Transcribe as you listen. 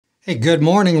Hey, good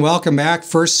morning. Welcome back.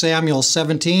 1 Samuel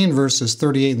 17, verses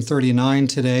 38 and 39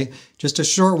 today. Just a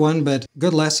short one, but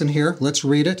good lesson here. Let's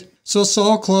read it. So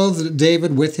Saul clothed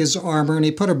David with his armor, and he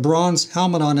put a bronze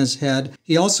helmet on his head.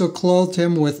 He also clothed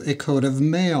him with a coat of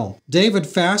mail. David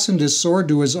fastened his sword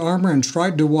to his armor and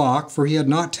tried to walk, for he had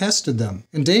not tested them.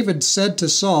 And David said to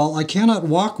Saul, I cannot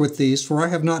walk with these, for I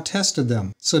have not tested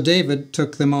them. So David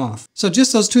took them off. So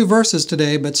just those two verses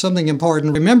today, but something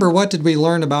important. Remember, what did we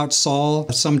learn about Saul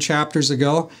some chapters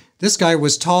ago? This guy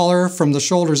was taller from the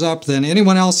shoulders up than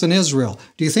anyone else in Israel.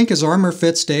 Do you think his armor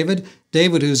fits David?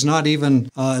 David, who's not even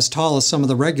as tall as some of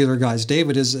the regular guys.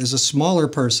 David is a smaller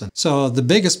person. So the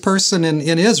biggest person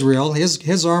in Israel,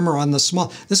 his armor on the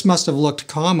small, this must have looked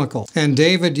comical. And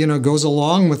David, goes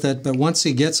along with it, but once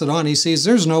he gets it on, he sees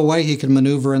there's no way he can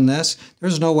maneuver in this.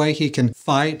 There's no way he can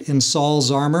fight in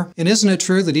Saul's armor. And isn't it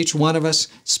true that each one of us,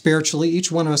 spiritually, each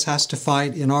one of us has to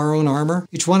fight in our own armor?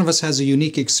 Each one of us has a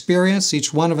unique experience.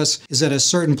 Each one of us is at a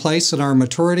certain place in our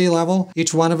maturity level.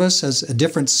 Each one of us has a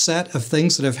different set of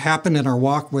things that have happened in our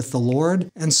walk with the Lord.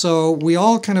 And so we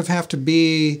all kind of have to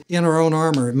be in our own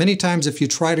armor. Many times if you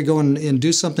try to go and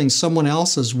do something someone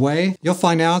else's way, you'll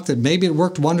find out that maybe it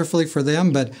worked wonderfully for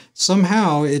them, but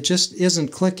somehow it just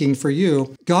isn't clicking for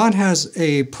you. God has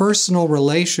a personal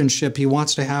relationship He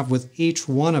wants to have with each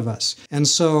one of us. And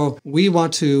so we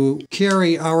want to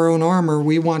carry our own armor.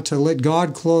 We want to let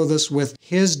God clothe us with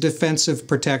His defensive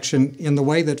protection in the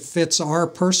way that fits our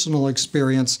personal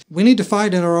experience. We need to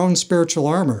fight in our own spiritual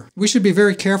armor. We should be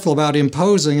very careful about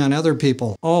imposing on other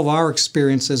people all of our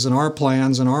experiences and our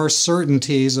plans and our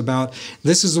certainties about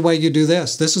this is the way you do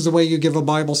this. This is the way you give a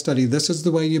Bible study. This is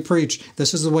the way you preach.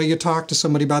 This is the way you talk to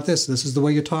somebody about this. This is the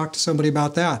way you talk to somebody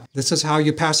about that. This is how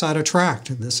you pass out a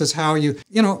tract. This is how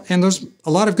and there's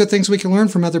a lot of good things we can learn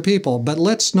from other people, but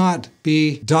let's not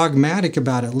be dogmatic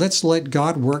about it. Let's let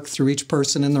God work through each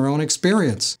person in their own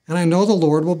experience. And I know the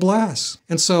Lord will bless.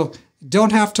 And so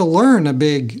don't have to learn a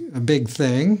big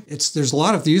thing. There's a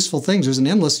lot of useful things. There's an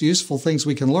endless useful things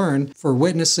we can learn for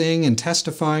witnessing and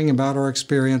testifying about our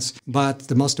experience. But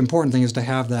the most important thing is to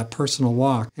have that personal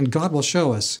walk. And God will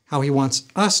show us how He wants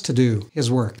us to do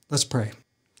His work. Let's pray.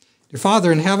 Dear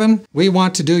Father in heaven, we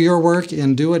want to do your work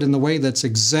and do it in the way that's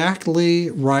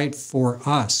exactly right for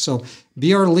us. So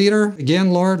be our leader.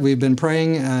 Again, Lord, we've been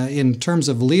praying in terms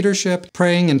of leadership,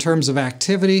 praying in terms of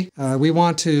activity. We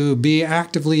want to be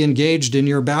actively engaged in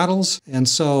your battles, and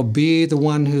so be the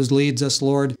one who leads us,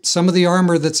 Lord. Some of the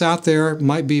armor that's out there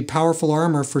might be powerful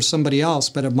armor for somebody else,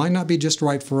 but it might not be just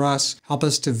right for us. Help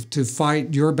us to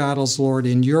fight your battles, Lord,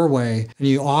 in your way, and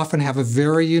you often have a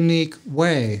very unique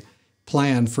way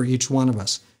planned for each one of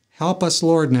us. Help us,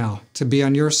 Lord, now to be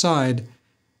on your side,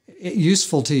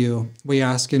 useful to you, we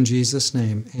ask in Jesus'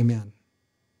 name. Amen.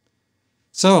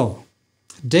 So,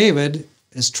 David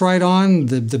has tried on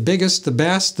the biggest, the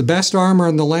best armor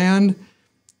in the land.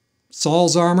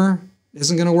 Saul's armor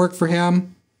isn't going to work for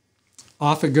him.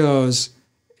 Off it goes.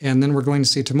 And then we're going to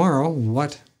see tomorrow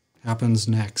what happens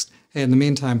next. Hey, in the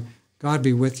meantime, God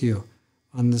be with you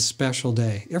on this special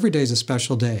day. Every day is a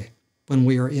special day when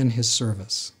we are in His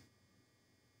service.